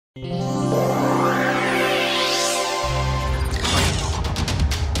Hello,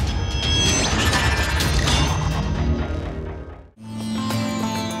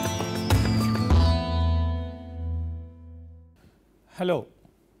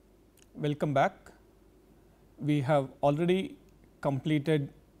 welcome back. We have already completed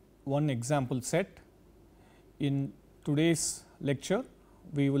one example set. In today's lecture,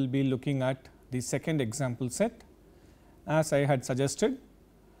 we will be looking at the second example set. As I had suggested,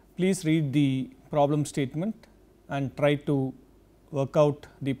 please read the problem statement and try to work out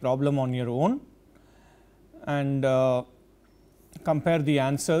the problem on your own and compare the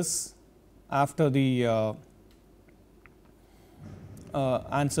answers after the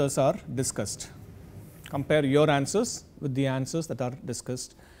answers are discussed. Compare your answers with the answers that are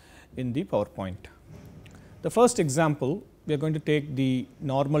discussed in the PowerPoint. The first example, we are going to take the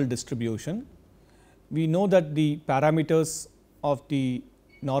normal distribution. We know that the parameters of the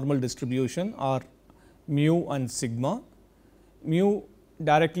normal distribution are mu and sigma, mu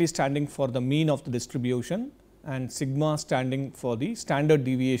directly standing for the mean of the distribution and sigma standing for the standard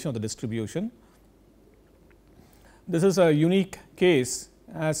deviation of the distribution. This is a unique case,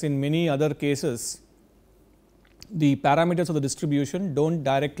 as in many other cases the parameters of the distribution do not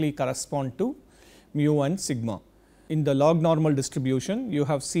directly correspond to mu and sigma. In the log normal distribution, you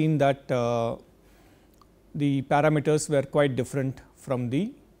have seen that the parameters were quite different from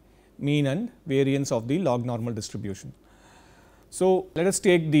the mean and variance of the log normal distribution. So, let us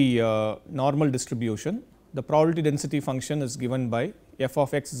take the normal distribution. The probability density function is given by f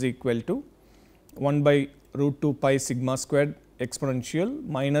of x is equal to 1 by root 2 pi sigma squared exponential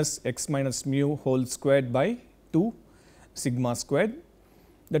minus x minus mu whole squared by 2 sigma squared.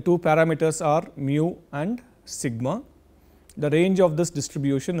 The two parameters are mu and sigma. The range of this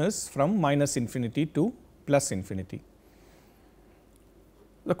distribution is from minus infinity to plus infinity.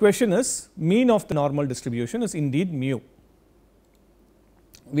 The question is, mean of the normal distribution is indeed mu.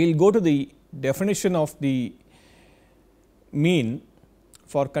 We will go to the definition of the mean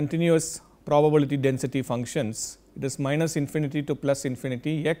for continuous probability density functions. It is minus infinity to plus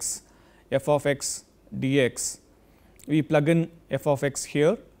infinity x f of x dx. We plug in f of x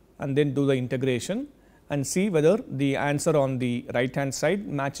here and then do the integration and see whether the answer on the right hand side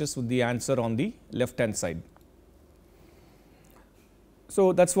matches with the answer on the left hand side.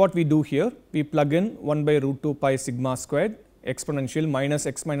 So, that is what we do here. We plug in 1 by root 2 pi sigma squared exponential minus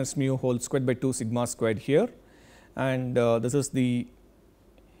x minus mu whole squared by 2 sigma squared here, and this is the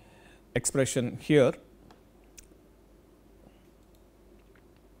expression here.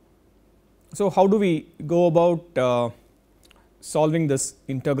 So, how do we go about solving this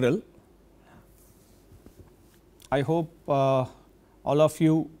integral? I hope all of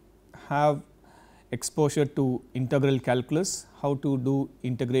you have exposure to integral calculus, how to do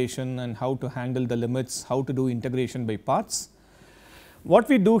integration and how to handle the limits, how to do integration by parts. What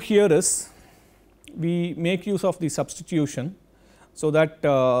we do here is we make use of the substitution so that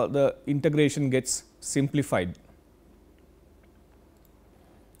the integration gets simplified.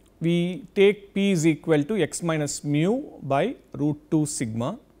 We take p is equal to x minus mu by root 2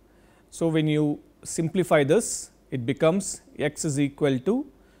 sigma. So, when you simplify this, it becomes x is equal to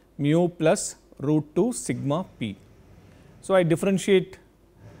mu plus root 2 sigma p. So, I differentiate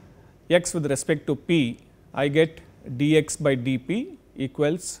x with respect to p, I get dx by dp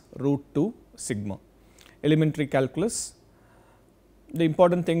equals root 2 sigma. Elementary calculus. The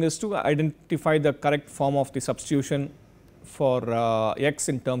important thing is to identify the correct form of the substitution for x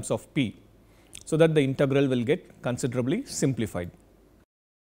in terms of p, so that the integral will get considerably simplified.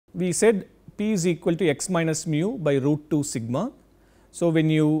 We said p is equal to x minus mu by root 2 sigma. So, when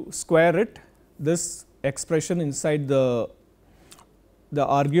you square it, this expression inside the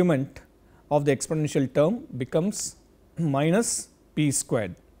argument of the exponential term becomes minus p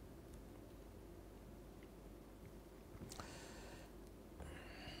squared.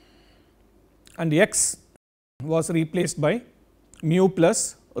 And x was replaced by mu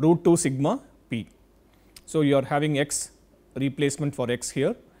plus root 2 sigma p. So, you are having x replacement for x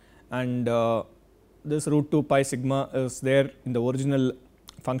here, and this root 2 pi sigma is there in the original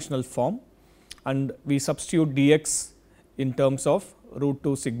functional form, and we substitute dx in terms of root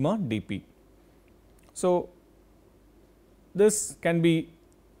 2 sigma dp. So, this can be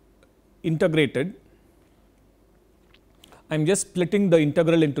integrated. I am just splitting the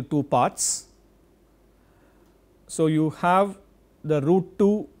integral into two parts. So, you have the root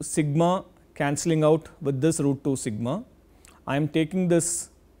 2 sigma cancelling out with this root 2 sigma. I am taking this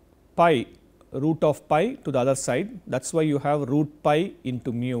pi, root of pi to the other side. That is why you have root pi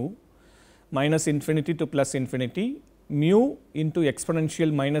into mu, minus infinity to plus infinity mu into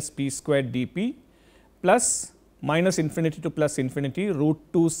exponential minus p squared dp plus minus infinity to plus infinity root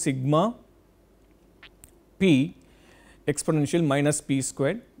 2 sigma p exponential minus p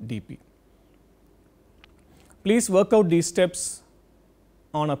squared dp. Please work out these steps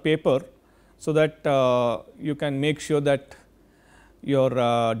on a paper, so that you can make sure that you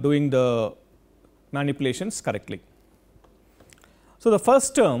are doing the manipulations correctly. So, the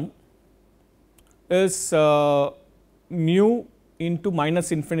first term is mu into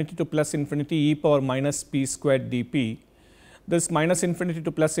minus infinity to plus infinity e power minus p squared dp. This minus infinity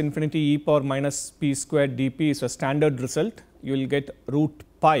to plus infinity e power minus p squared dp is a standard result. You will get root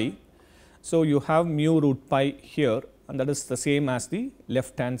pi. So, you have mu root pi here, and that is the same as the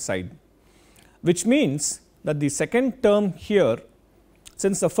left hand side, which means that the second term here,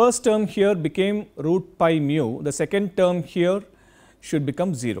 since the first term here became root pi mu, the second term here should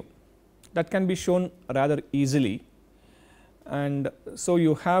become 0. That can be shown rather easily. And so,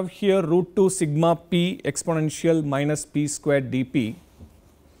 you have here root 2 sigma p exponential minus p squared dp,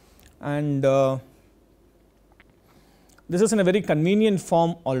 and this is in a very convenient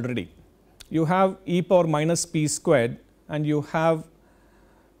form already. You have e power minus p squared, and you have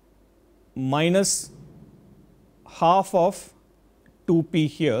minus half of 2p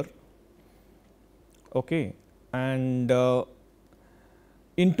here, okay, and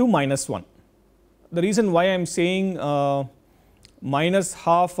into minus 1. The reason why I am saying minus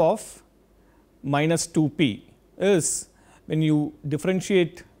half of minus 2p is when you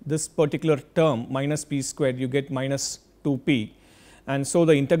differentiate this particular term minus p squared, you get minus 2p, and so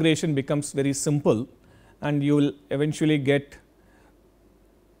the integration becomes very simple, and you will eventually get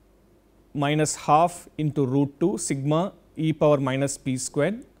minus half into root 2 sigma e power minus p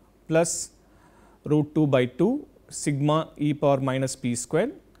squared plus root 2 by 2 sigma e power minus p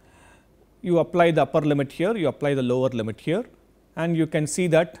squared. You apply the upper limit here, you apply the lower limit here, and you can see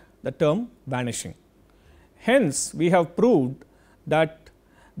that the term vanishing. Hence, we have proved that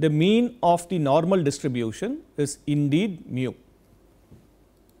the mean of the normal distribution is indeed mu.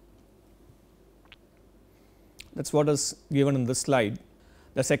 That is what is given in this slide.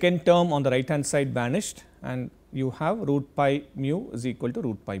 The second term on the right hand side vanished, and you have root pi mu is equal to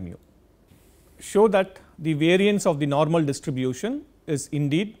root pi mu. Show that the variance of the normal distribution is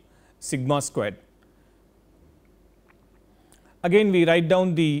indeed sigma squared. Again, we write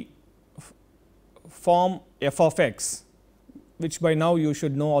down the form f of x, which by now you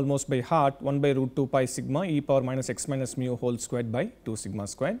should know almost by heart, 1 by root 2 pi sigma e power minus x minus mu whole squared by 2 sigma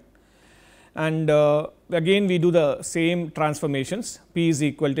squared. And again we do the same transformations, p is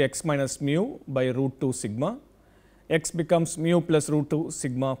equal to x minus mu by root 2 sigma, x becomes mu plus root 2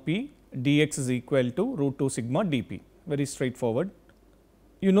 sigma p, dx is equal to root 2 sigma dp, very straightforward.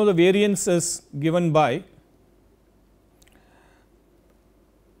 You know the variance is given by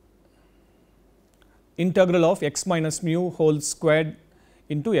integral of x minus mu whole squared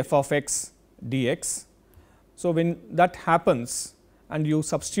into f of x dx. So, when that happens and you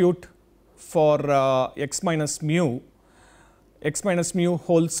substitute for x minus mu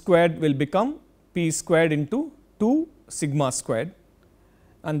whole squared will become p squared into 2 sigma squared,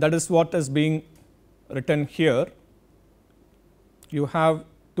 and that is what is being written here. You have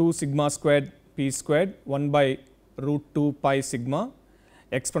 2 sigma squared p squared 1 by root 2 pi sigma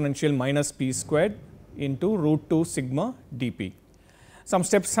exponential minus p squared into root 2 sigma dp. Some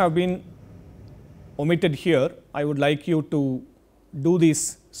steps have been omitted here. I would like you to do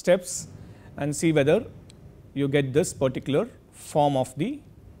these steps and see whether you get this particular form of the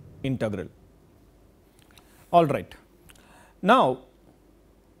integral. All right. Now,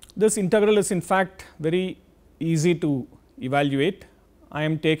 this integral is in fact very easy to evaluate. I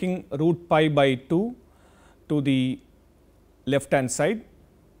am taking root pi by 2 to the left hand side,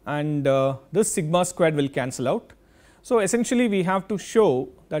 and this sigma squared will cancel out. So, essentially we have to show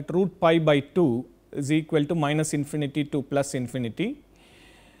that root pi by 2 is equal to minus infinity to plus infinity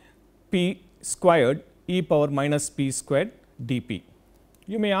p squared e power minus p squared dp.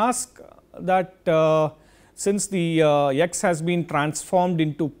 You may ask that since the x has been transformed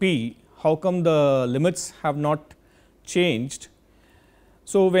into p, how come the limits have not changed?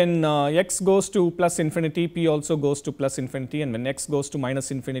 So, when x goes to plus infinity, p also goes to plus infinity, and when x goes to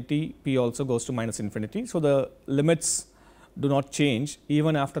minus infinity, p also goes to minus infinity. So, the limits do not change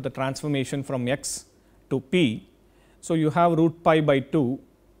even after the transformation from x to p. So, you have root pi by 2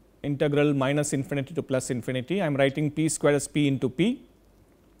 integral minus infinity to plus infinity. I am writing p squared as p into p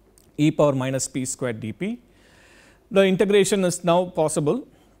e power minus p squared dp. The integration is now possible.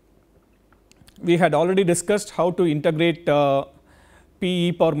 We had already discussed how to integrate p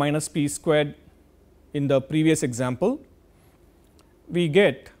e power minus p squared in the previous example, we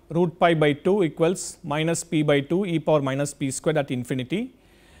get root pi by 2 equals minus p by 2 e power minus p squared at infinity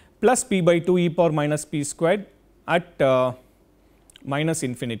plus p by 2 e power minus p squared at minus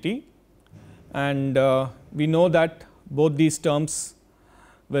infinity, and we know that both these terms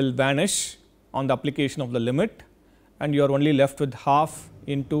will vanish on the application of the limit, and you are only left with half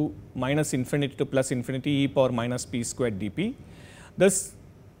into minus infinity to plus infinity e power minus p squared dp. This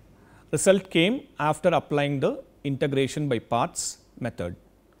result came after applying the integration by parts method.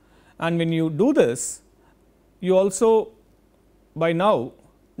 And when you do this, you also by now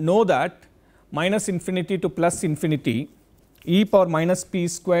know that minus infinity to plus infinity e power minus p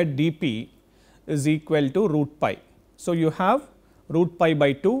squared dp is equal to root pi. So, you have root pi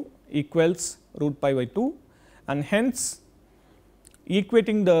by 2 equals root pi by 2, and hence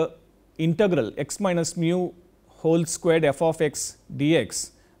equating the integral x minus mu whole squared f of x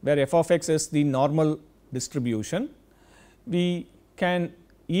dx, where f of x is the normal distribution, we can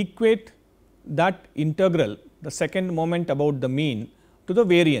equate that integral, the second moment about the mean, to the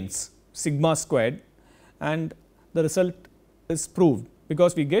variance sigma squared, and the result is proved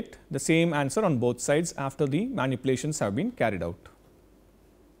because we get the same answer on both sides after the manipulations have been carried out.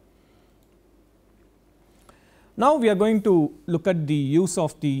 Now, we are going to look at the use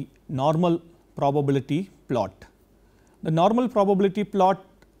of the normal probability plot. The normal probability plot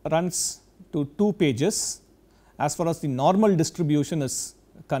runs to 2 pages as far as the normal distribution is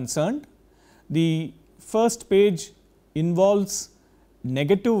concerned. The first page involves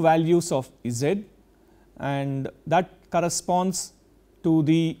negative values of z, and that corresponds to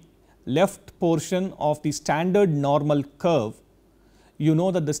the left portion of the standard normal curve. You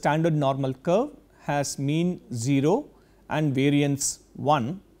know that the standard normal curve has mean 0 and variance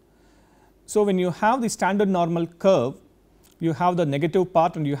 1. So, when you have the standard normal curve, you have the negative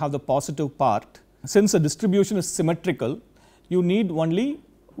part and you have the positive part. Since the distribution is symmetrical, you need only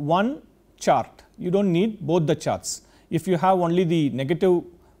one chart, you do not need both the charts. If you have only the negative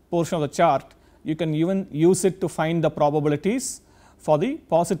portion of the chart, you can even use it to find the probabilities for the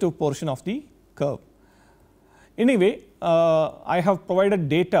positive portion of the curve. Anyway, I have provided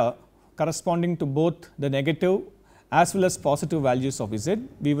data corresponding to both the negative as well as positive values of z.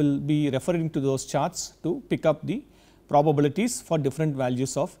 We will be referring to those charts to pick up the probabilities for different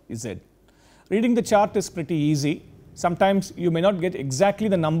values of z. Reading the chart is pretty easy. Sometimes you may not get exactly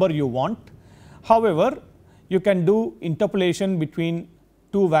the number you want. However, you can do interpolation between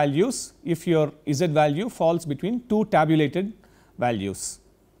two values if your z value falls between two tabulated values.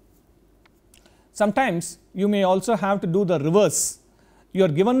 Sometimes you may also have to do the reverse. You are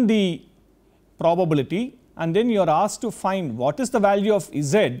given the probability and then you are asked to find what is the value of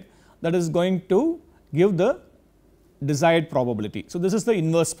z that is going to give the desired probability. So, this is the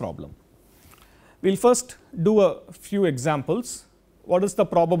inverse problem. We will first do a few examples. What is the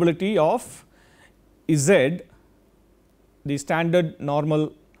probability of z, the standard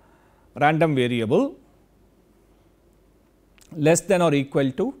normal random variable, less than or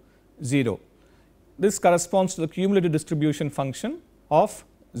equal to 0. This corresponds to the cumulative distribution function of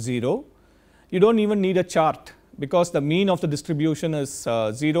 0. You do not even need a chart because the mean of the distribution is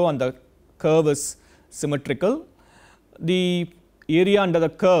 0 and the curve is symmetrical. The area under the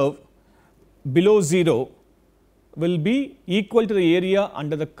curve below 0 will be equal to the area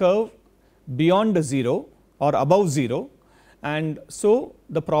under the curve beyond the 0 or above 0, and so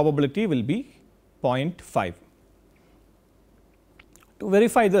the probability will be 0.5. To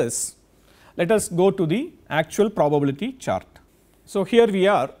verify this, let us go to the actual probability chart. So, here we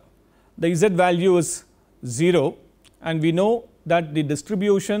are, the z value is 0 and we know that the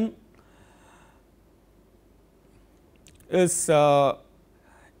distribution is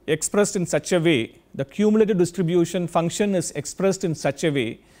expressed in such a way, the cumulative distribution function is expressed in such a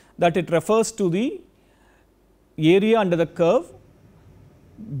way that it refers to the area under the curve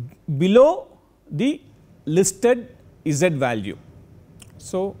below the listed z value.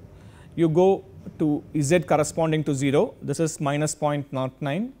 So, you go to z corresponding to 0, this is minus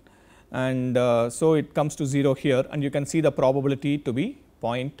 0.09, and so it comes to 0 here, and you can see the probability to be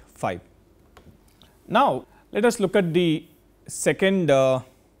 0.5. Now, let us look at the second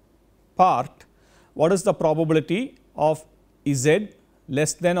part. What is the probability of z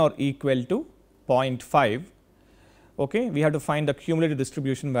less than or equal to 0.5? Okay, we have to find the cumulative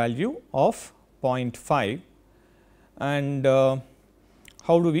distribution value of 0.5, and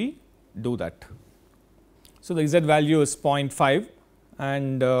how do we do that? So, the z value is 0.5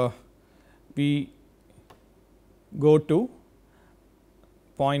 and we go to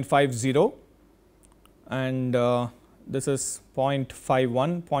 0.50 and this is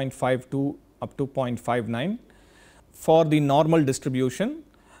 0.51, 0.52 up to 0.59. For the normal distribution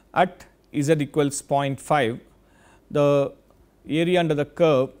at z equals 0.5, the area under the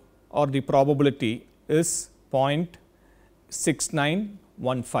curve or the probability is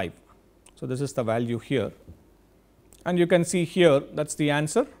 0.6915. So, this is the value here, and you can see here that is the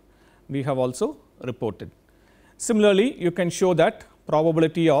answer we have also reported. Similarly, you can show that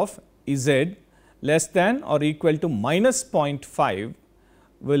probability of z less than or equal to minus 0.5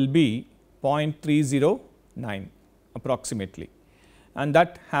 will be 0.309 approximately, and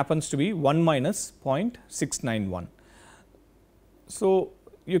that happens to be 1 minus 0.691. So,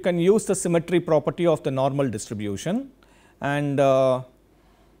 you can use the symmetry property of the normal distribution and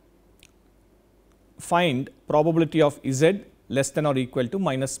find probability of z less than or equal to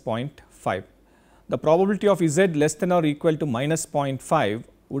minus 0.5. The probability of z less than or equal to minus 0.5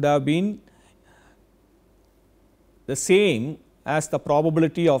 would have been the same as the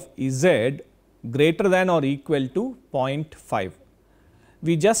probability of z greater than or equal to 0.5.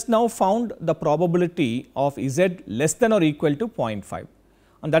 We just now found the probability of z less than or equal to 0.5,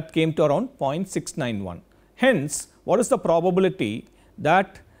 and that came to around 0.691. Hence, what is the probability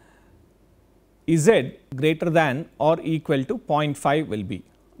that z greater than or equal to 0.5 will be?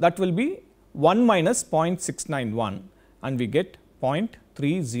 That will be 1 minus 0.691, and we get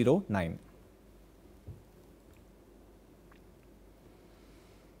 0.309.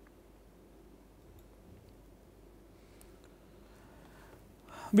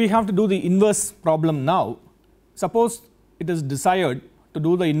 We have to do the inverse problem now. Suppose it is desired to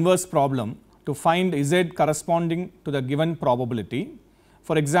do the inverse problem to find z corresponding to the given probability.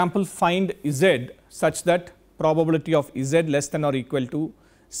 For example, find z such that probability of z less than or equal to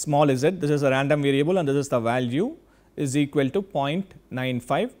small z, this is a random variable and this is the value, is equal to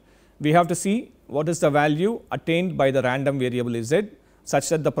 0.95. We have to see what is the value attained by the random variable z such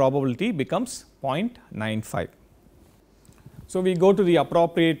that the probability becomes 0.95. So, we go to the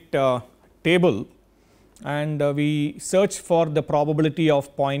appropriate table and we search for the probability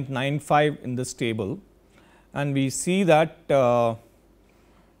of 0.95 in this table, and we see that the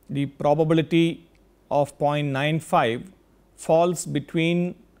probability of 0.95 falls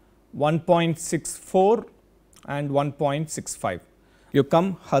between 1.64 and 1.65. You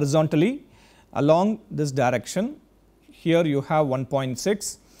come horizontally along this direction. Here you have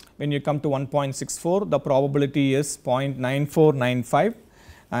 1.6. When you come to 1.64, the probability is 0.9495,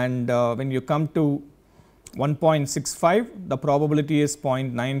 and when you come to 1.65, the probability is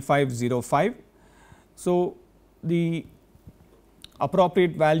 0.9505. So, the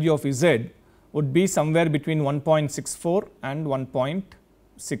appropriate value of z would be somewhere between 1.64 and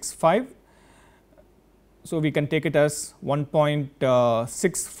 1.65. So, we can take it as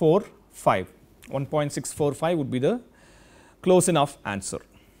 1.645. 1.645 would be the close enough answer.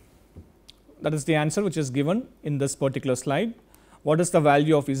 That is the answer which is given in this particular slide. What is the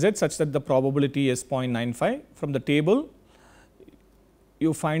value of z such that the probability is 0.95? From the table,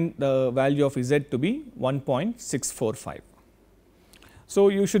 you find the value of z to be 1.645. So,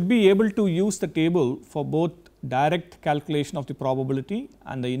 you should be able to use the table for both direct calculation of the probability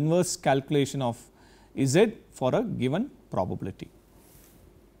and the inverse calculation of z for a given probability.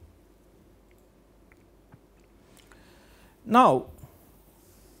 Now,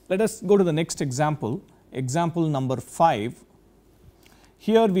 let us go to the next example, example number 5.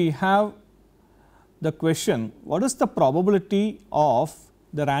 Here we have the question, what is the probability of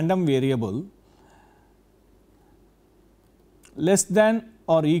the random variable less than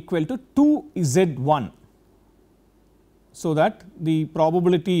or equal to 2z1, so that the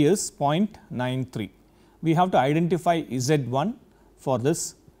probability is 0.93. We have to identify z1 for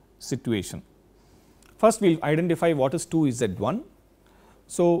this situation. First, we will identify what is 2z1.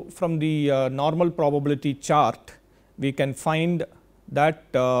 So, from the normal probability chart, we can find that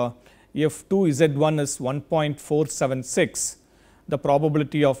if 2z1 is 1.476, the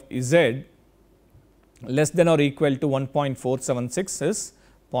probability of z less than or equal to 1.476 is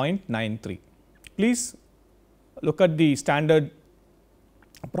 0.93. Please look at the standard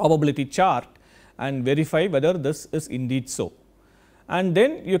probability chart and verify whether this is indeed so, and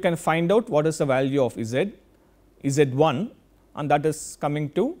then you can find out what is the value of z1, and that is coming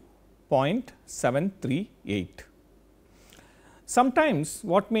to 0.738. Sometimes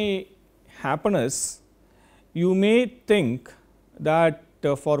what may happen is, you may think that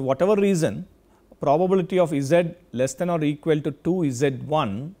for whatever reason, probability of z less than or equal to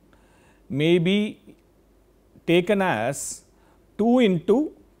 2z1 may be taken as 2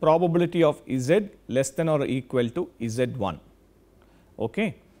 into probability of z less than or equal to z1.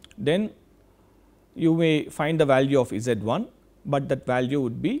 Okay. Then you may find the value of z1, but that value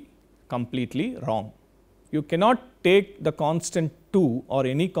would be completely wrong. You cannot take the constant 2 or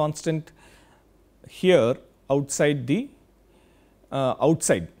any constant here outside the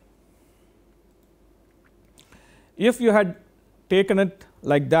outside. If you had taken it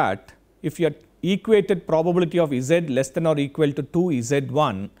like that, if you had equated probability of z less than or equal to 2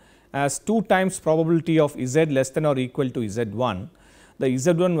 z1 as 2 times probability of z less than or equal to z1, the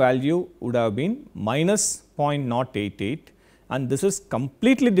z1 value would have been minus 0.088, and this is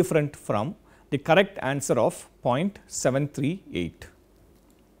completely different from the correct answer of 0.738.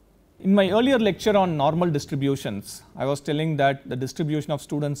 In my earlier lecture on normal distributions, I was telling that the distribution of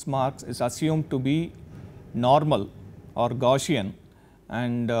students' marks is assumed to be normal or Gaussian,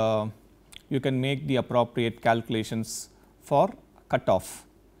 and you can make the appropriate calculations for cutoff.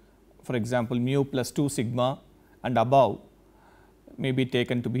 For example, mu plus 2 sigma and above may be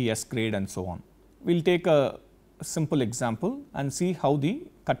taken to be S grade and so on. We will take a simple example and see how the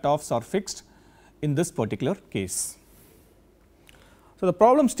cutoffs are fixed in this particular case. So, the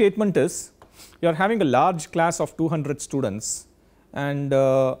problem statement is you are having a large class of 200 students, and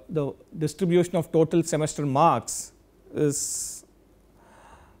the distribution of total semester marks is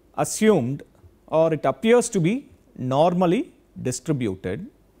assumed, or it appears to be normally distributed.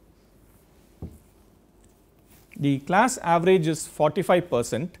 The class average is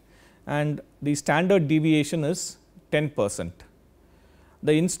 45% and the standard deviation is 10%.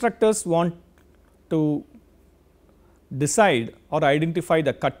 The instructors want to decide or identify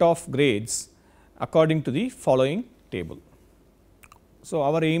the cutoff grades according to the following table. So,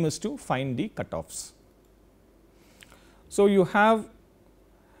 our aim is to find the cutoffs. So, you have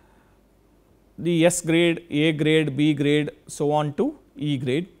the S grade, A grade, B grade, so on to E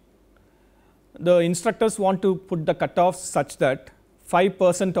grade. The instructors want to put the cutoffs such that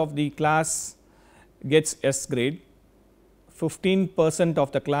 5% of the class gets S grade, 15%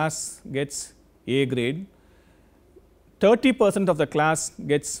 of the class gets A grade, 30% of the class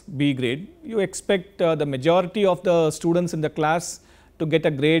gets B grade. You expect the majority of the students in the class to get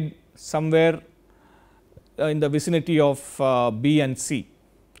a grade somewhere in the vicinity of B and C.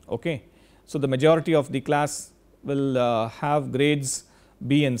 Okay. So, the majority of the class will have grades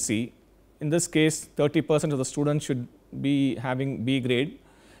B and C. In this case, 30% of the students should be having B grade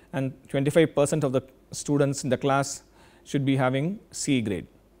and 25% of the students in the class should be having C grade.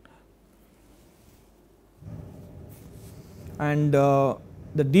 And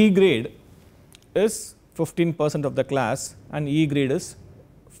the D grade is 15% of the class and E grade is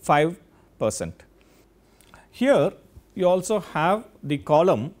 5%. Here you also have the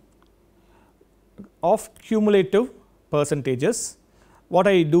column of cumulative percentages. What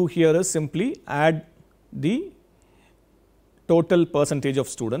I do here is simply add the total percentage of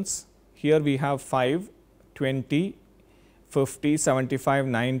students. Here we have 5, 20, 50, 75,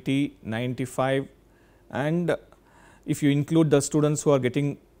 90, 95, and if you include the students who are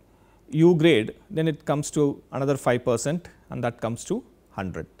getting U grade, then it comes to another 5% and that comes to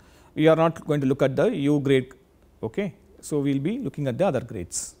 100. We are not going to look at the U grade, okay. So, we will be looking at the other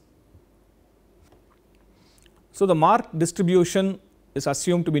grades. So, the mark distribution is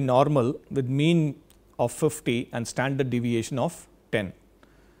assumed to be normal with mean of 50 and standard deviation of 10.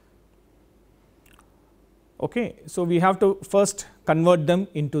 Okay. So, we have to first convert them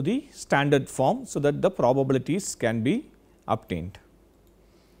into the standard form so that the probabilities can be obtained.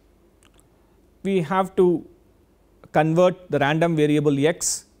 We have to convert the random variable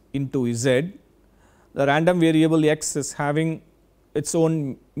x into z. The random variable x is having its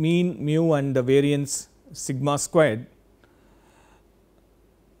own mean mu and the variance sigma squared.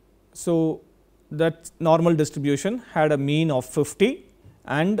 So, that normal distribution had a mean of 50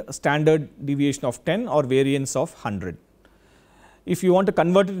 and standard deviation of 10 or variance of 100. If you want to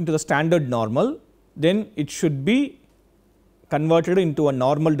convert it into the standard normal, then it should be converted into a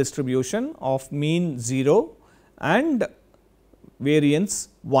normal distribution of mean 0 and variance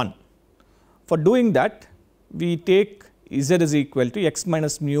 1. For doing that, we take z is equal to x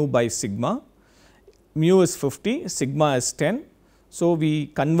minus mu by sigma. Mu is 50, sigma is 10. So, we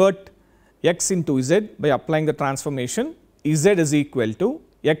convert x into z by applying the transformation. Z is equal to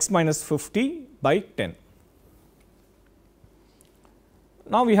x minus 50 by 10.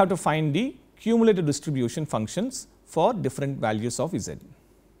 Now, we have to find the cumulative distribution functions for different values of z.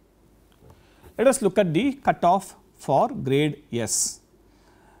 Let us look at the cutoff for grade S.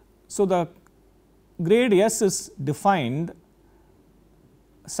 So, the grade S is defined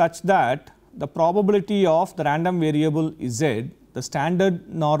such that the probability of the random variable z, the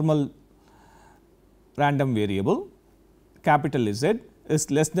standard normal random variable capital Z, is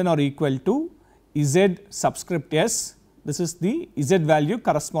less than or equal to z subscript s this is the Z value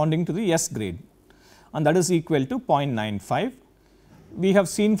corresponding to the S grade, and that is equal to 0.95. We have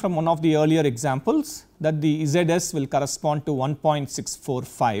seen from one of the earlier examples that the ZS will correspond to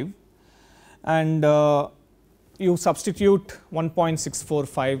 1.645, and you substitute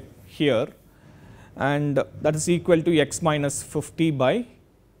 1.645 here, and that is equal to x minus 50 by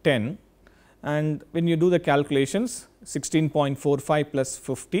 10, and when you do the calculations 16.45 plus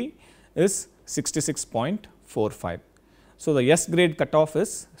 50 is 66.45. So, the S grade cutoff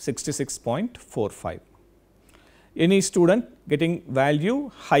is 66.45. Any student getting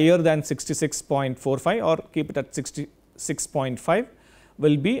value higher than 66.45 or keep it at 66.5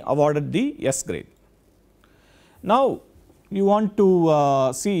 will be awarded the S grade. Now, you want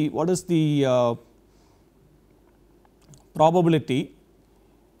to see what is the probability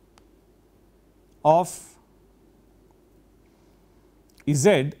of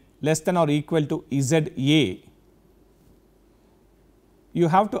Z less than or equal to ZA. You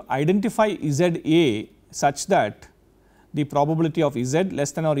have to identify ZA such that the probability of Z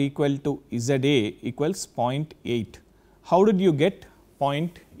less than or equal to ZA equals 0.8. How did you get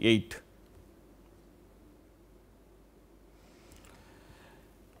 0.8?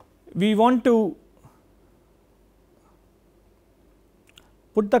 We want to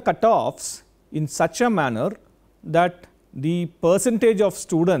put the cutoffs in such a manner that the percentage of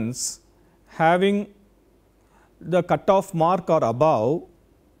students having the cutoff mark or above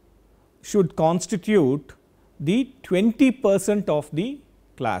should constitute the 20% of the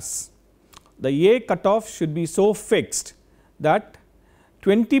class. The A cutoff should be so fixed that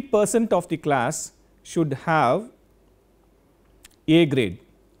 20% of the class should have A grade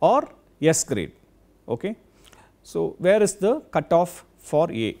or S grade. Okay. So, where is the cutoff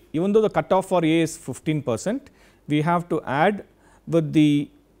for A? Even though the cutoff for A is 15%, we have to add with the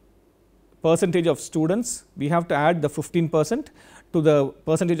percentage of students, we have to add the 15% to the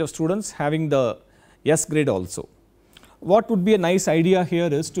percentage of students having the S grade also. What would be a nice idea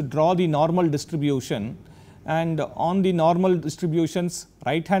here is to draw the normal distribution, and on the normal distribution's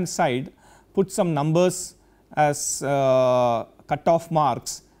right hand side put some numbers as cutoff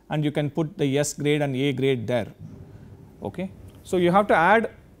marks, and you can put the S grade and A grade there. Okay. So, you have to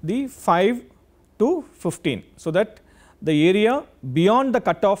add the 5 to 15, so that the area beyond the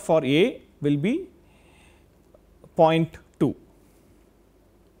cutoff for A will be 0.2.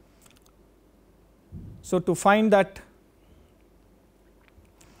 So, to find that,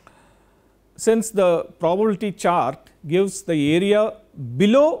 since the probability chart gives the area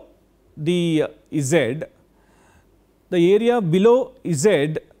below the Z, the area below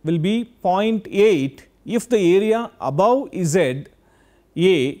Z will be 0.8 if the area above Z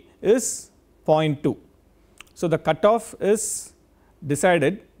A is 0.2. So, the cutoff is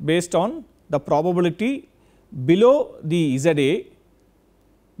decided based on the probability below the ZA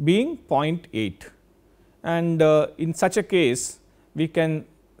being 0.8, and in such a case we can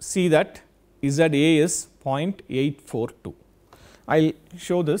see that ZA is 0.842. I will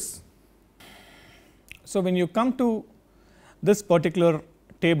show this. So, when you come to this particular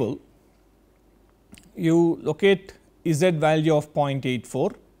table, you locate Z value of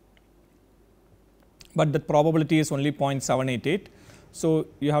 0.84, but the probability is only 0.788. So,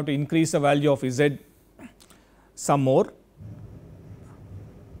 you have to increase the value of Z some more,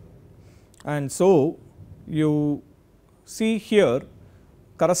 and so you see here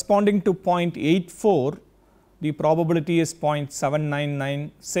corresponding to 0.84 the probability is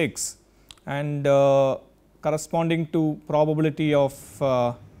 0.7996, and corresponding to probability of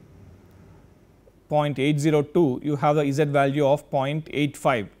 0.802 you have the Z value of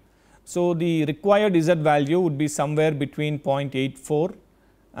 0.85. So, the required Z value would be somewhere between 0.84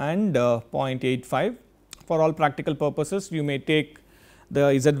 and 0.85. For all practical purposes, you may take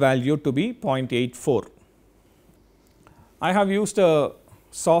the Z value to be 0.84. I have used a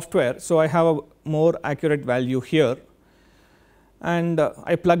software, so I have a more accurate value here, and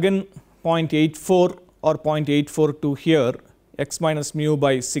I plug in 0.84 or 0.842 here, x minus mu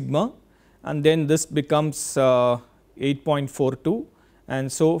by sigma, and then this becomes 8.42.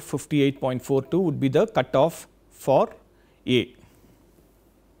 And so, 58.42 would be the cutoff for A.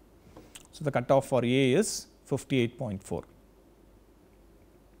 So, the cutoff for A is 58.4.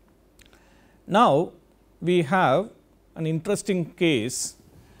 Now, we have an interesting case.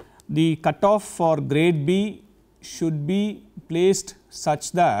 The cutoff for grade B should be placed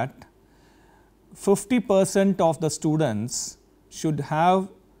such that 50% of the students should have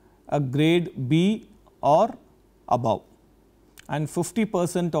a grade B or above, and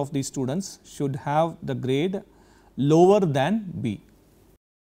 50% of the students should have the grade lower than B.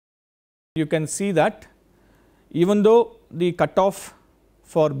 You can see that even though the cutoff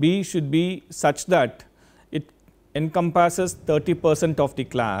for B should be such that it encompasses 30% of the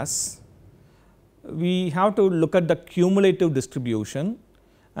class, we have to look at the cumulative distribution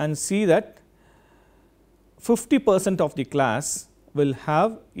and see that 50% of the class will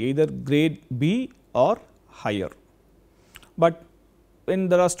have either grade B or higher. But when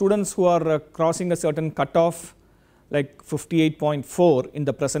there are students who are crossing a certain cutoff like 58.4 in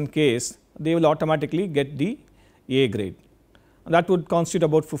the present case, they will automatically get the A grade. That would constitute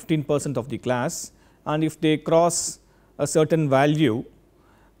about 15% of the class, and if they cross a certain value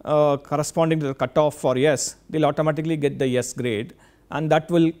corresponding to the cutoff for S, they will automatically get the S grade, and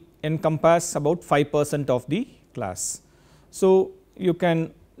that will encompass about 5% of the class. So, you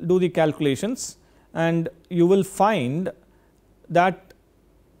can do the calculations and you will find that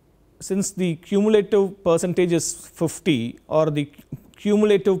since the cumulative percentage is 50 or the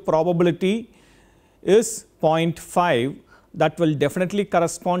cumulative probability is 0.5, that will definitely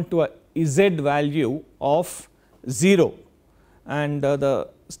correspond to a Z value of 0, and the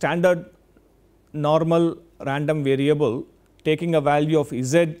standard normal random variable taking a value of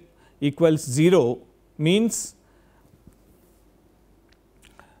Z equals 0 means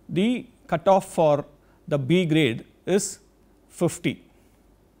the cutoff for the B grade is 50.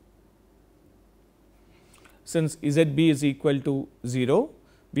 Since ZB is equal to 0,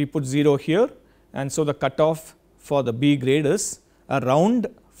 we put 0 here, and so the cutoff for the B grade is around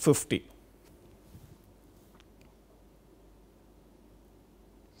 50.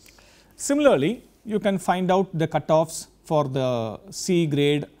 Similarly, you can find out the cutoffs for the C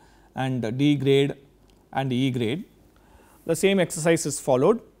grade and D grade and E grade. The same exercise is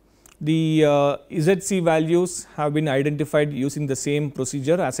followed. The ZC values have been identified using the same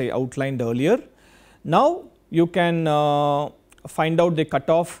procedure as I outlined earlier. Now, you can find out the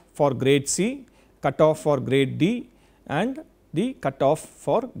cutoff for grade C, cutoff for grade D and the cutoff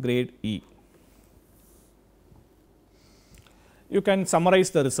for grade E. You can summarize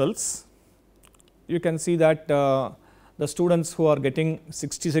the results. You can see that the students who are getting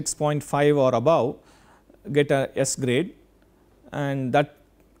 66.5 or above get a S grade, and that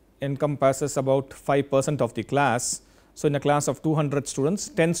encompasses about 5% of the class. So, in a class of 200 students,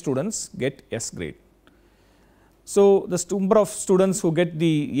 10 students get S grade. So, the number of students who get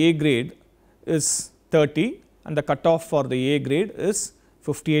the A grade is 30 and the cutoff for the A grade is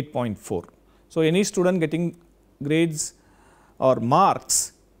 58.4. So, any student getting grades or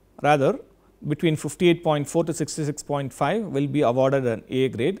marks rather between 58.4 to 66.5 will be awarded an A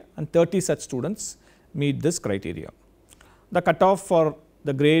grade, and 30 such students meet this criteria. The cutoff for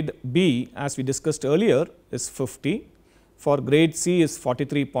the grade B, as we discussed earlier, is 50, for grade C is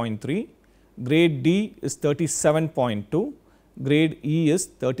 43.3, grade D is 37.2, grade E is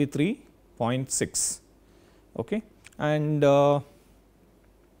 33.6. Okay. And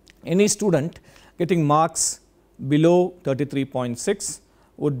any student getting marks below 33.6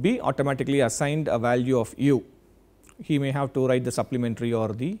 would be automatically assigned a value of U. He may have to write the supplementary or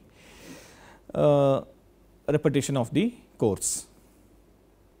the repetition of the course.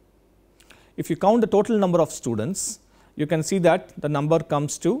 If you count the total number of students, you can see that the number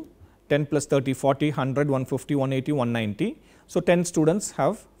comes to 10 plus 30, 40, 100, 150, 180, 190. So, 10 students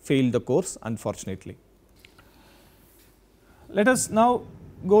have failed the course, unfortunately. Let us now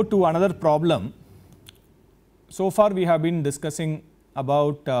go to another problem. So far we have been discussing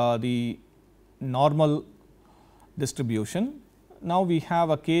about the normal distribution. Now we have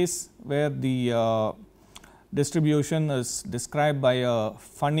a case where the distribution is described by a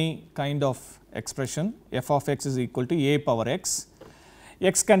funny kind of expression, f of x is equal to a power x.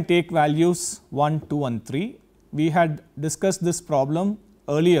 X can take values 1, 2 and 3. We had discussed this problem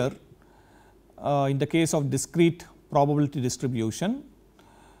earlier in the case of discrete probability distribution.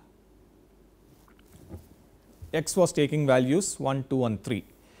 X was taking values 1, 2 and 3.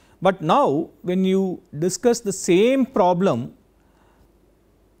 But now when you discuss the same problem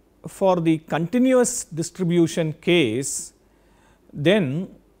for the continuous distribution case, then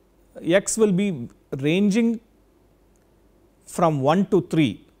x will be ranging from 1 to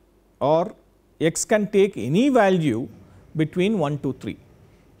 3, or x can take any value between 1 to 3.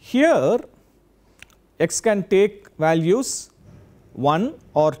 Here x can take values 1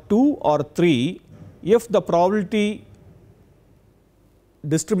 or 2 or 3 if the probability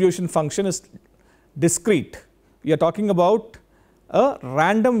distribution function is discrete. We are talking about a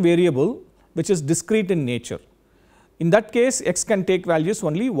random variable which is discrete in nature. In that case, x can take values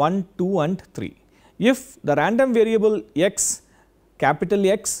only 1, 2 and 3. If the random variable x, capital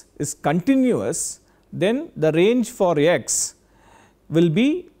X, is continuous, then the range for x will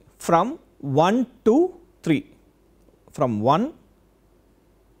be from 1 to 3. from 1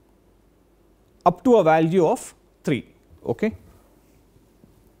 up to a value of 3. Okay.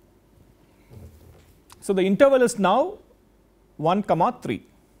 So, the interval is now 1 comma 3.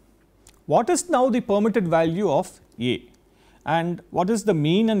 What is now the permitted value of A, and what is the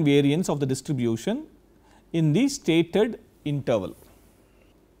mean and variance of the distribution in the stated interval?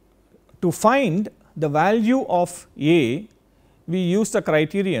 To find the value of A, we use the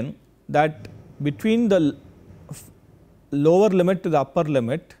criterion that between the lower limit to the upper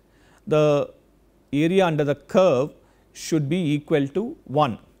limit, the area under the curve should be equal to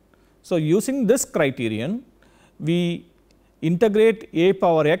 1. So, using this criterion, we integrate a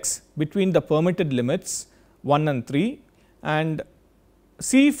power x between the permitted limits 1 and 3 and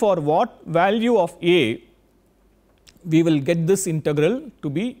see for what value of A we will get this integral to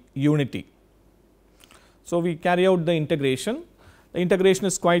be unity. So, we carry out the integration. The integration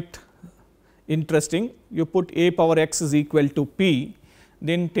is quite interesting. You put a power x is equal to p,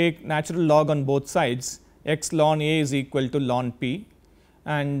 then take natural log on both sides, x ln a is equal to ln p,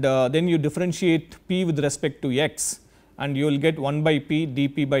 and then you differentiate p with respect to x, and you will get 1 by p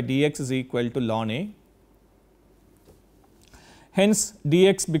dp by dx is equal to ln a. Hence,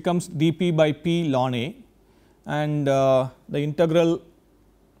 dx becomes dp by p ln a, and the integral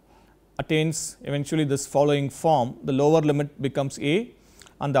attains eventually this following form. The lower limit becomes a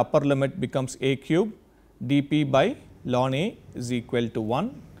and the upper limit becomes a cube dp by ln a is equal to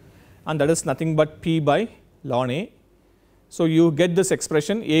 1, and that is nothing but p by ln a. So, you get this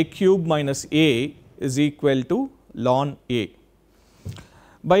expression a cube minus a is equal to ln a.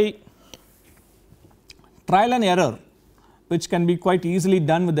 By trial and error, which can be quite easily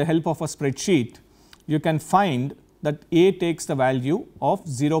done with the help of a spreadsheet, you can find that a takes the value of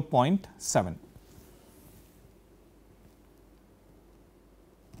 0.7.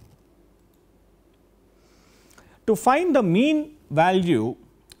 To find the mean value,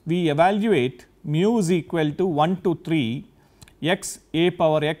 we evaluate mu is equal to 1 to 3 x a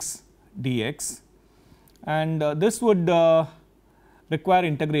power x dx, and this would require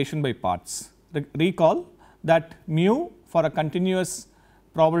integration by parts. Recall that mu for a continuous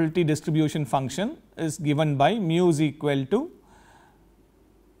probability distribution function is given by mu is equal to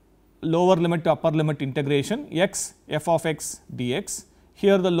lower limit to upper limit integration x f of x dx.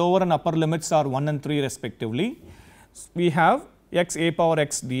 Here the lower and upper limits are 1 and 3 respectively. We have x a power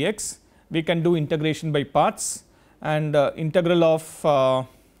x dx. We can do integration by parts, and integral of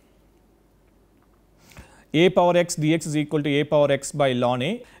a power x dx is equal to a power x by ln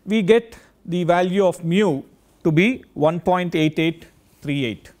a. We get the value of mu to be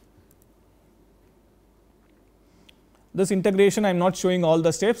 1.8838. This integration I am not showing all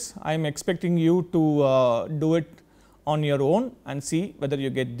the steps. I am expecting you to do it on your own and see whether you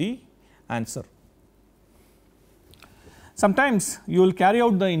get the answer. Sometimes you will carry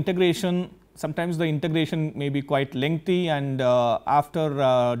out the integration. Sometimes the integration may be quite lengthy, and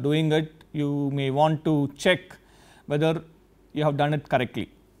after doing it you may want to check whether you have done it correctly.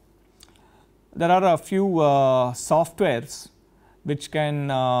 There are a few softwares which can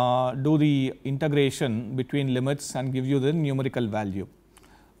do the integration between limits and give you the numerical value.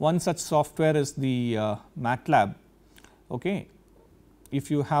 One such software is the MATLAB. Okay.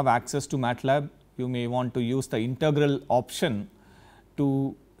 If you have access to MATLAB, you may want to use the integral option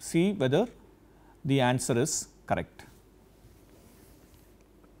to see whether the answer is correct.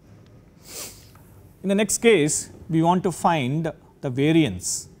 In the next case, we want to find the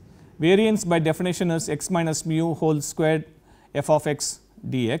variance. Variance by definition is x minus mu whole squared f of x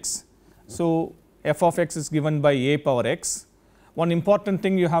dx. So, f of x is given by a power x. One important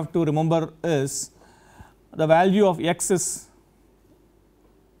thing you have to remember is the value of x is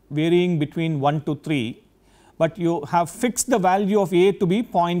varying between 1 to 3, but you have fixed the value of a to be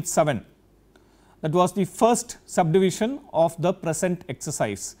 0.7. That was the first subdivision of the present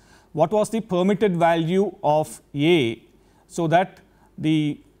exercise. What was the permitted value of a, so that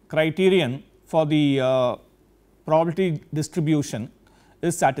the criterion for the probability distribution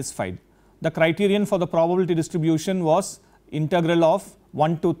is satisfied. The criterion for the probability distribution was integral of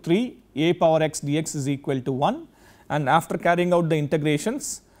 1 to 3 a power x dx is equal to 1, and after carrying out the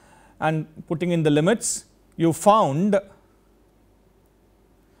integrations and putting in the limits, you found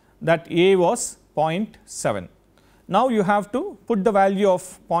that a was 0.7. Now, you have to put the value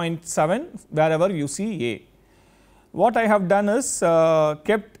of 0.7 wherever you see a. What I have done is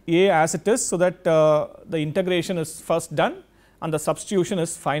kept a as it is, so that the integration is first done and the substitution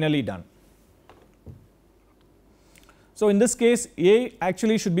is finally done. So, in this case a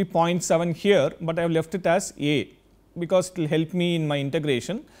actually should be 0.7 here, but I have left it as a. because it will help me in my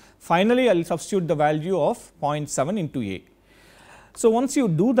integration. Finally, I will substitute the value of 0.7 into a. So, once you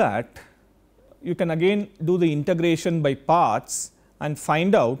do that, you can again do the integration by parts and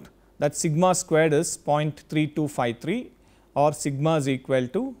find out that sigma squared is 0.3253 or sigma is equal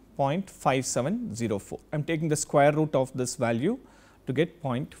to 0.5704. I am taking the square root of this value to get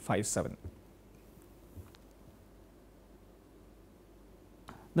 0.57.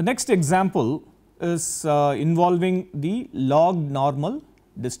 The next example is involving the log normal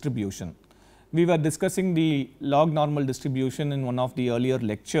distribution. We were discussing the log normal distribution in one of the earlier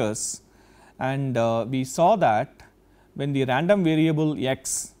lectures, and we saw that when the random variable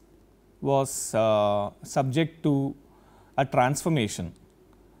x was subject to a transformation,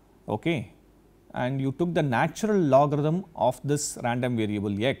 okay, and you took the natural logarithm of this random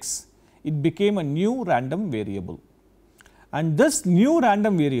variable x, it became a new random variable. And this new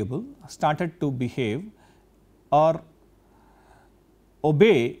random variable started to behave or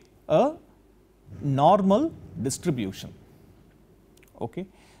obey a normal distribution. Okay.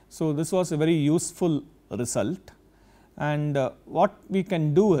 So, this was a very useful result, and what we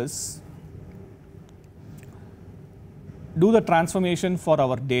can do is do the transformation for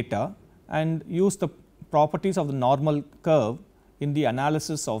our data and use the properties of the normal curve in the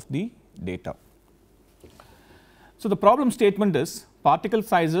analysis of the data. So, the problem statement is particle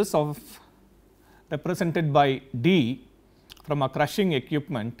sizes of represented by d from a crushing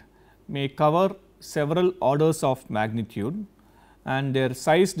equipment may cover several orders of magnitude, and their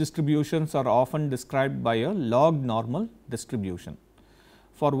size distributions are often described by a log normal distribution.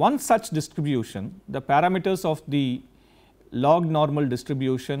 For one such distribution, the parameters of the log normal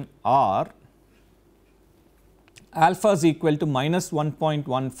distribution are alpha is equal to minus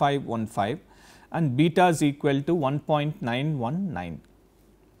 1.1515 and beta is equal to 1.919.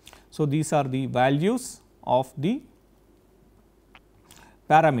 So, these are the values of the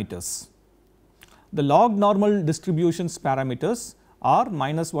parameters. The log normal distributions parameters are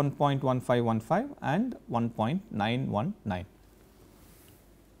minus 1.1515 and 1.919.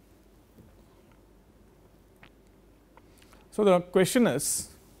 So, the question is,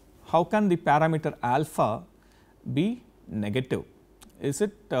 how can the parameter alpha be negative? Is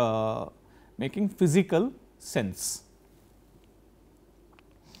it making physical sense?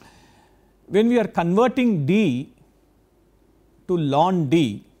 When we are converting d to ln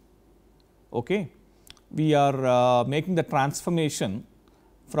d, okay, we are making the transformation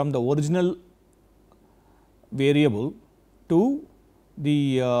from the original variable to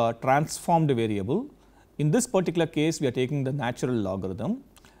the transformed variable. In this particular case, we are taking the natural logarithm,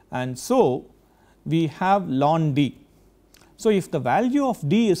 and so we have ln d. So, if the value of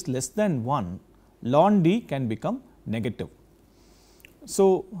d is less than 1, ln d can become negative.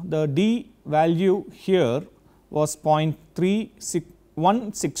 So, the d value here was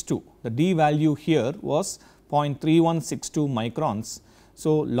 0.3162, the d value here was 0.3162 microns.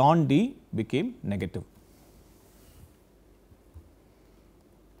 So, ln d became negative.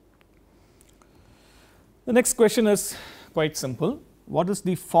 The next question is quite simple. What is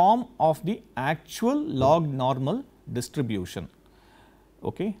the form of the actual log normal distribution?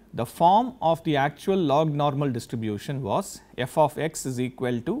 Okay. The form of the actual log normal distribution was f of x is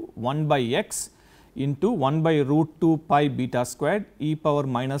equal to 1 by x into 1 by root 2 pi beta squared e power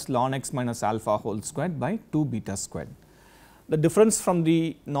minus ln x minus alpha whole squared by 2 beta squared. The difference from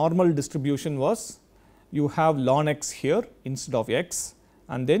the normal distribution was you have ln x here instead of x,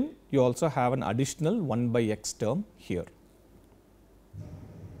 and then you also have an additional 1 by x term here.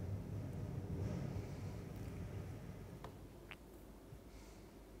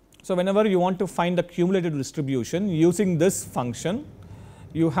 So, whenever you want to find the cumulative distribution using this function,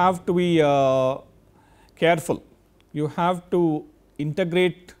 you have to be careful. You have to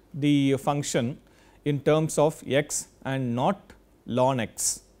integrate the function in terms of x and not ln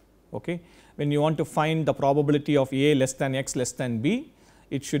x. Okay. When you want to find the probability of a less than x less than b,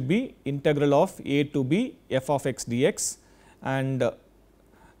 it should be integral of a to b f of x dx, and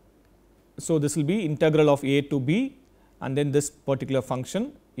so this will be integral of a to b and then this particular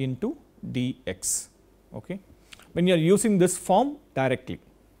function into dx. Okay. When you are using this form directly.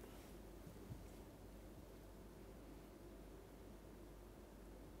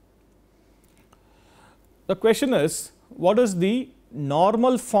 The question is, what is the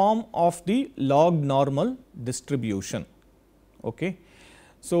normal form of the log normal distribution? Okay.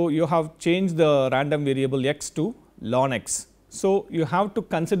 So, you have changed the random variable x to ln x. So, you have to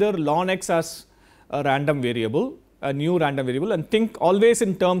consider ln x as a random variable, a new random variable, and think always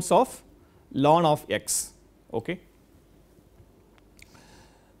in terms of ln of x. Okay.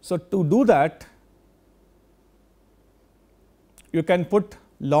 So, to do that, you can put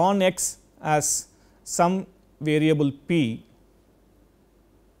ln x as some variable p,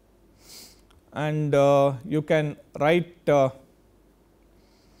 and you can write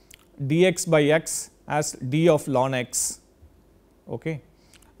dx by x as d of ln x, okay.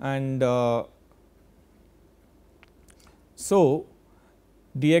 And so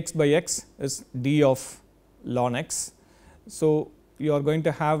dx by x is d of ln x. So you are going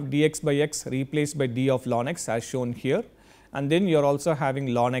to have dx by x replaced by d of ln x as shown here, and then you are also having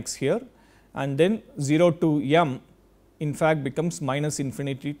ln x here, and then 0 to m in fact becomes minus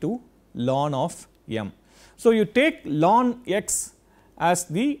infinity to ln of m. So you take ln x as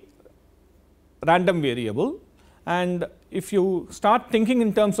the random variable, and if you start thinking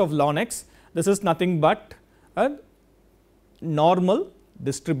in terms of ln x, this is nothing but a normal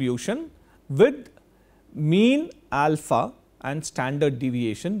distribution with mean alpha and standard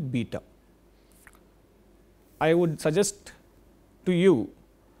deviation beta. I would suggest to you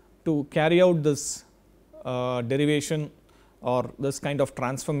to carry out this derivation or this kind of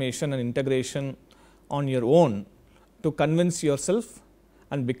transformation and integration on your own to convince yourself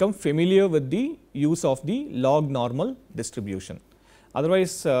and become familiar with the use of the log normal distribution.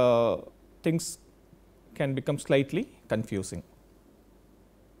 Otherwise, things can become slightly confusing.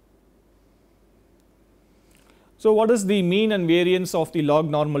 So, what is the mean and variance of the log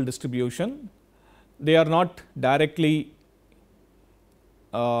normal distribution? They are not directly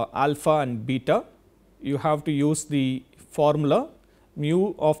alpha and beta. You have to use the formula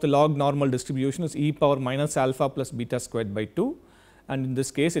mu of the log normal distribution is e power minus alpha plus beta squared by 2, and in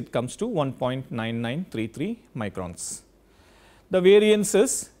this case it comes to 1.9933 microns. The variance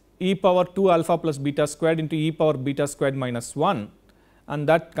is e power 2 alpha plus beta squared into e power beta squared minus 1, and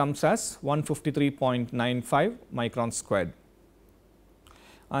that comes as 153.95 microns squared,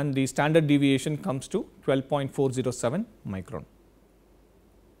 and the standard deviation comes to 12.407 micron.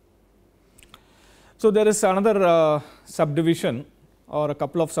 So, there is another subdivision or a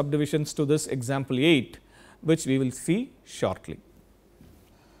couple of subdivisions to this example 8, which we will see shortly.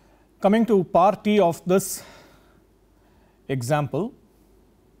 Coming to part T of this example,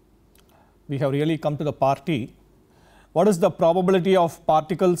 we have really come to the part T. What is the probability of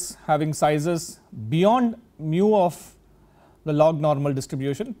particles having sizes beyond mu of the log normal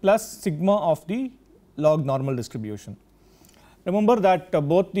distribution plus sigma of the log normal distribution? Remember that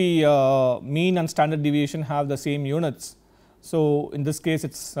both the mean and standard deviation have the same units. So, in this case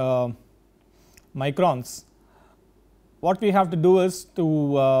it is microns. What we have to do is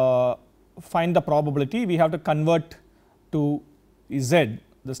to find the probability, we have to convert to z,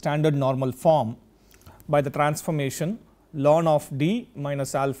 the standard normal form, by the transformation ln of d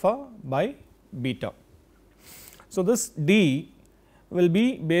minus alpha by beta. So, this d will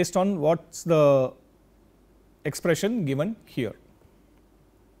be based on what is the expression given here.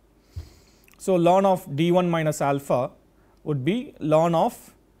 So, ln of d1 minus alpha would be ln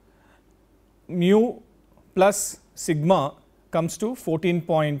of mu plus sigma comes to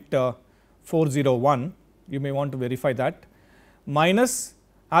 14.401, you may want to verify that, minus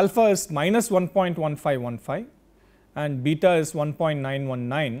alpha is minus 1.1515 and beta is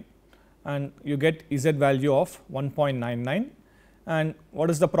 1.919, and you get z value of 1.99. And what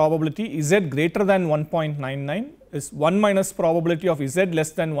is the probability? Z greater than 1.99 is 1 minus probability of z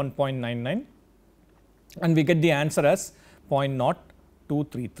less than 1.99, and we get the answer as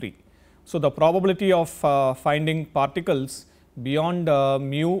 0.0233. So, the probability of finding particles beyond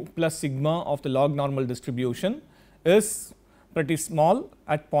mu plus sigma of the log normal distribution is pretty small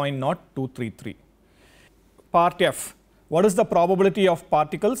at 0.0233. Part F, what is the probability of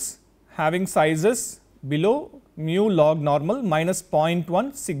particles having sizes below mu log normal minus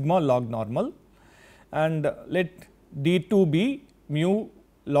 0.1 sigma log normal, and let d2 be mu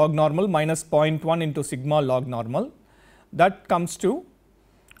log normal minus 0.1 into sigma log normal, that comes to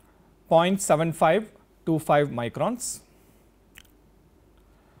 0.7525 microns,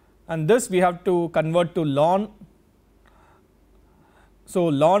 and this we have to convert to ln. So,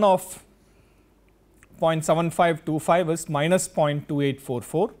 ln of 0.7525 is minus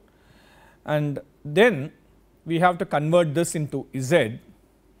 0.2844, and then we have to convert this into z,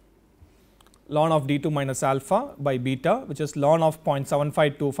 ln of d2 minus alpha by beta, which is ln of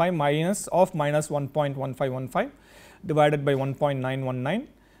 0.7525 minus of minus 1.1515 divided by 1.919,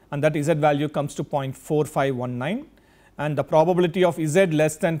 and that z value comes to 0.4519, and the probability of z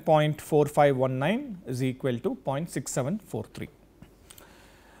less than 0.4519 is equal to 0.6743.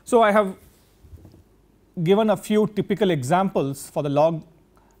 So, I have given a few typical examples for the log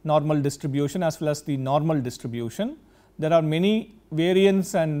normal distribution as well as the normal distribution. There are many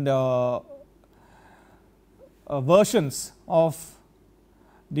variants and versions of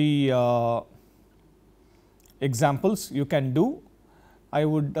the examples you can do. I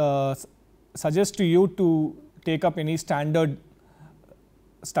would suggest to you to take up any standard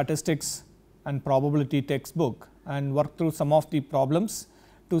statistics and probability textbook and work through some of the problems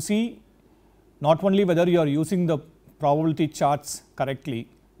to see not only whether you are using the probability charts correctly,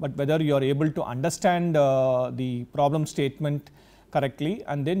 but whether you are able to understand the problem statement correctly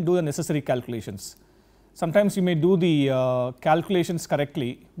and then do the necessary calculations. Sometimes you may do the calculations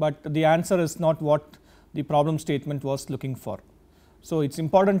correctly, but the answer is not what the problem statement was looking for. So, it is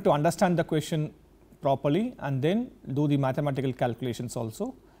important to understand the question properly and then do the mathematical calculations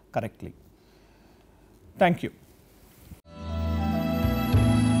also correctly. Thank you.